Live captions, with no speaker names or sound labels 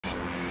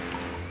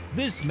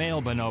This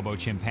male bonobo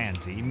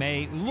chimpanzee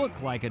may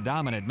look like a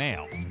dominant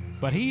male,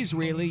 but he's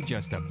really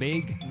just a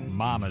big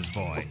mama's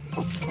boy.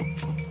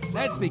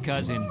 That's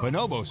because in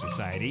bonobo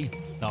society,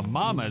 the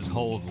mamas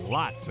hold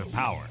lots of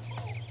power.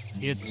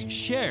 It's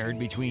shared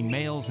between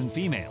males and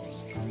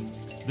females.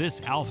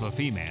 This alpha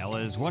female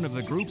is one of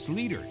the group's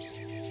leaders.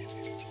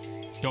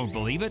 Don't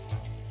believe it?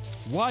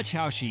 Watch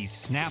how she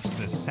snaps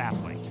the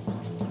sapling,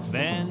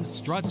 then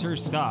struts her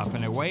stuff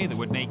in a way that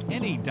would make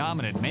any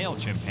dominant male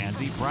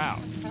chimpanzee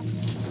proud.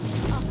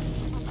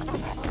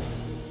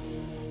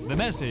 The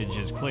message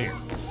is clear.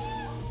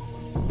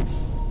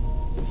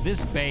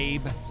 This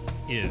babe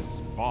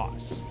is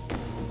boss.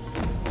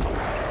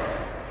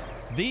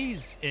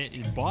 These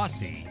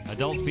bossy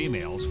adult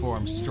females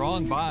form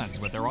strong bonds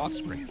with their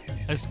offspring,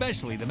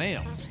 especially the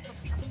males.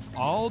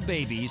 All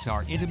babies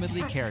are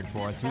intimately cared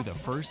for through the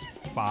first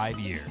 5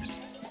 years.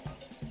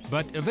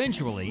 But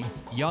eventually,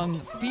 young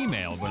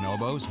female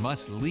bonobos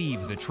must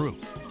leave the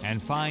troop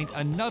and find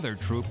another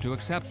troop to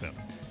accept them.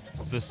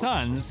 The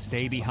sons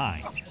stay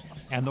behind,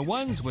 and the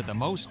ones with the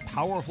most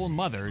powerful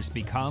mothers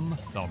become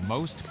the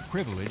most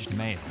privileged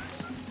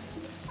males.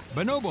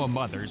 Bonobo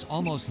mothers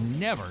almost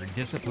never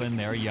discipline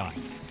their young,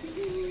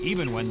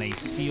 even when they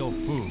steal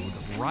food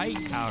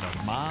right out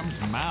of mom's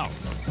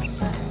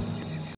mouth.